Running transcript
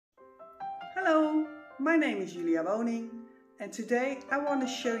Hello, my name is Julia Woning and today I want to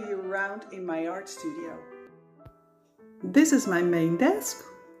show you around in my art studio. This is my main desk.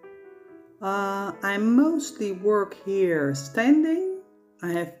 I mostly work here standing.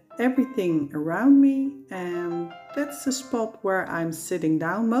 I have everything around me and that's the spot where I'm sitting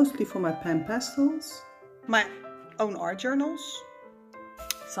down, mostly for my pen pastels. My own art journals.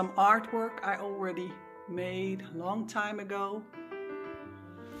 Some artwork I already made a long time ago.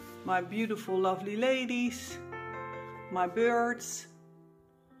 My beautiful lovely ladies, my birds,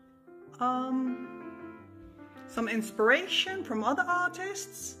 some inspiration from other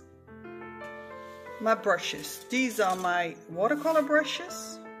artists, my brushes. These are my watercolor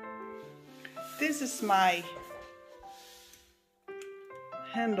brushes. This is my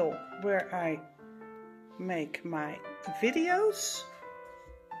handle where I make my videos.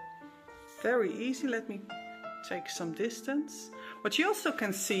 Very easy. Let me take some distance. What you also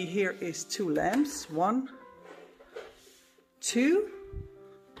can see here is two lamps. 1, 2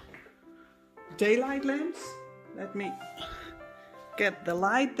 daylight lamps. Let me get the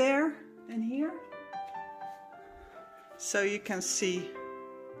light there and here so you can see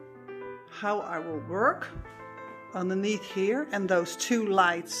how I will work underneath here, and those two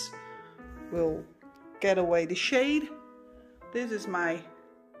lights will get away the shade. This is my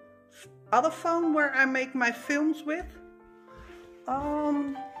other phone where I make my films with.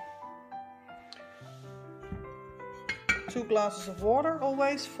 2 glasses of water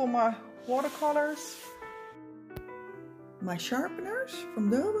always for my watercolors. My sharpeners from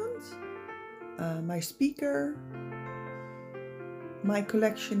Derwent. My speaker. My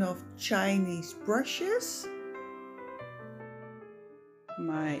collection of Chinese brushes.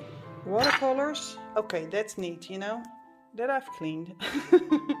 My watercolors. Okay, that's neat, you know, that I've cleaned.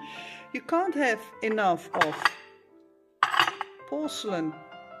 You can't have enough of porcelain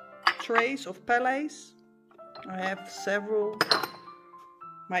trays of palettes. I have several.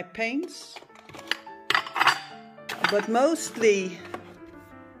 My paints, but mostly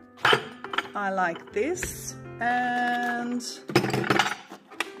I like this and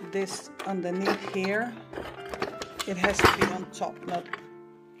this underneath here. It has to be on top, not.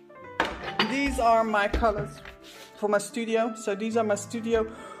 These are my colors for my studio. So these are my studio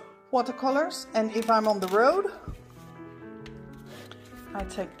watercolors, and if I'm on the road I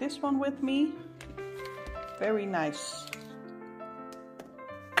take this one with me. Very nice.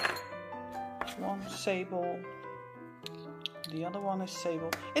 One sable, the other one is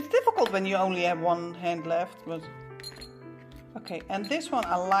sable. It's difficult when you only have one hand left, but okay. And this one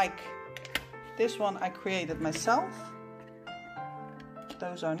I like. This one I created myself.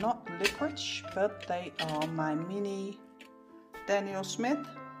 Those are not licorice, but they are my mini Daniel Smith.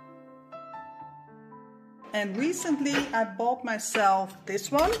 And recently I bought myself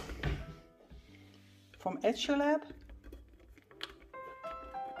this one from Etchelab.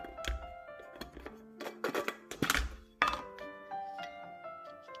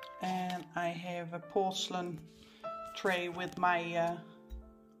 And I have a porcelain tray with my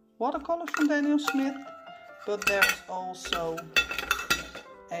watercolors from Daniel Smith, but there's also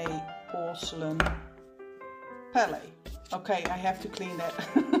a porcelain palette. Okay, I have to clean that.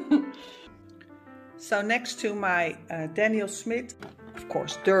 So next to my Daniel Smith, of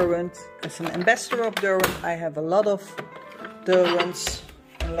course Derwent, as an ambassador of Derwent, I have a lot of Derwents.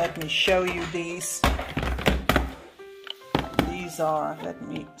 And let me show you these. These are, let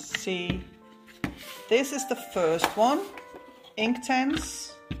me see. This is the first one,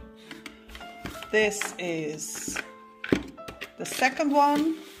 Inktense. This is the second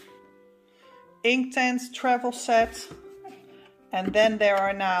one, Inktense travel set. And then there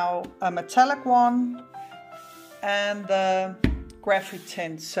are now a metallic one and the graphite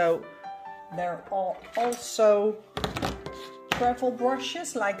tint. So there are also travel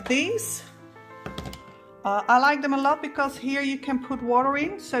brushes like these. I like them a lot because here you can put water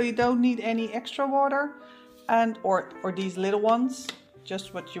in, so you don't need any extra water, and or these little ones,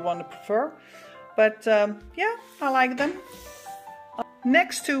 just what you want to prefer. But yeah, I like them.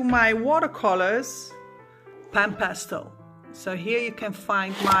 Next to my watercolors, pan pastel. So here you can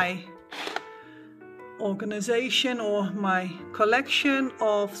find my organization or my collection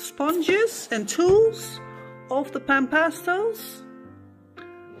of sponges and tools of the pan pastels.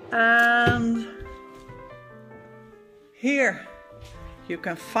 And here you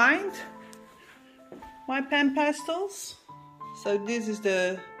can find my pan pastels. So this is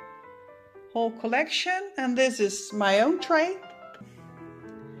the whole collection, and this is my own tray.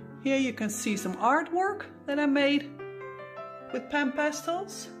 Here you can see some artwork that I made with pan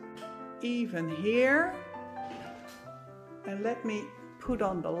pastels. Even here. And let me put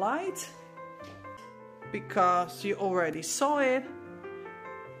on the light. because you already saw it.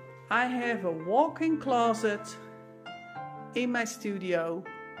 I have a walk-in closet in my studio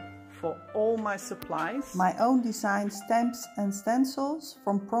for all my supplies. My own designed stamps and stencils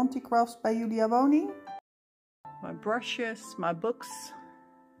from Pronti Crafts by Julia Woning. My brushes, my books,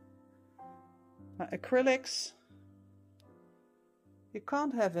 my acrylics. You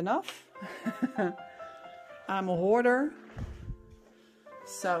can't have enough. I'm a hoarder.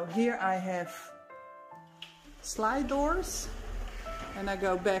 So here I have slide doors, and I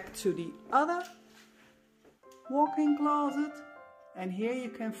go back to the other walk-in closet, and here you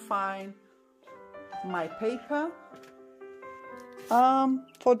can find my paper.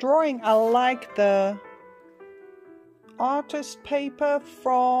 For drawing I like the artist paper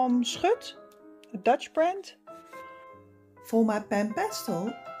from Schut, a Dutch brand. For my pen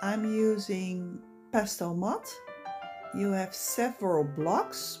pastel I'm using Pastelmat. You have several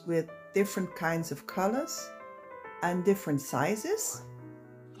blocks with different kinds of colors and different sizes.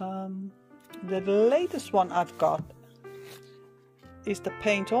 The latest one I've got is the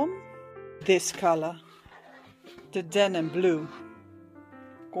Paint On. This color, the denim blue.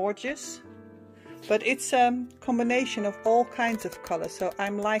 Gorgeous. But it's a combination of all kinds of colors, so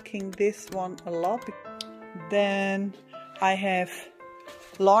I'm liking this one a lot. Then I have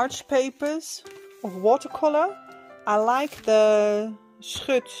large papers of watercolor. I like the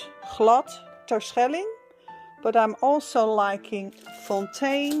Schut Glad Terschelling, but I'm also liking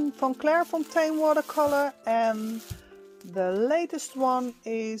Fontaine, Van Clairefontaine watercolor, and the latest one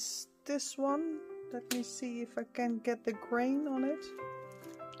is this one. Let me see if I can get the grain on it.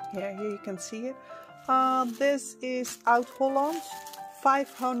 Yeah, here you can see it. This is Oud Holland,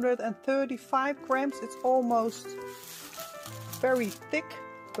 535 grams. It's almost very thick,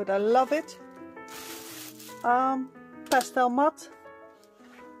 but I love it. Pastelmat.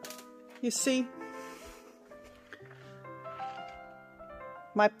 You see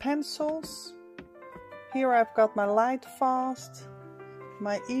my pencils. Here I've got my Lightfast,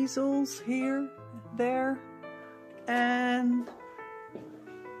 my easels here, there, and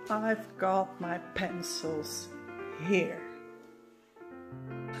I've got my pencils here.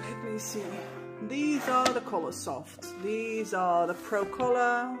 Let me see. These are the Coloursoft. These are the Pro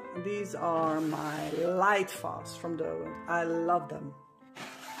Color. These are my Lightfast from Derwent. I love them.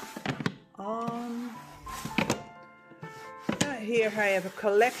 Here I have a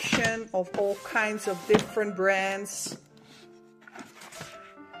collection of all kinds of different brands.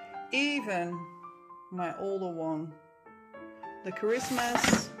 Even my older one, the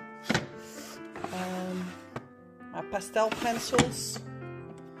Charismas. My pastel pencils.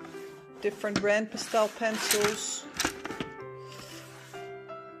 Different brand pastel pencils.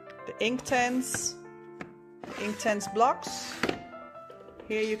 The Inktense. Inktense blocks.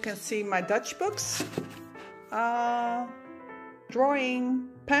 Here you can see my Dutch books. Drawing,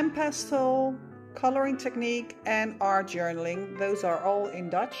 pen pastel, coloring technique, and art journaling. Those are all in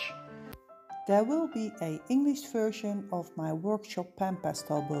Dutch. There will be an English version of my workshop pen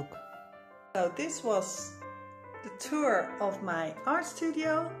pastel book. So this was the tour of my art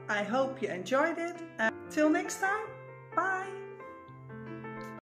studio. I hope you enjoyed it. And till next time, bye!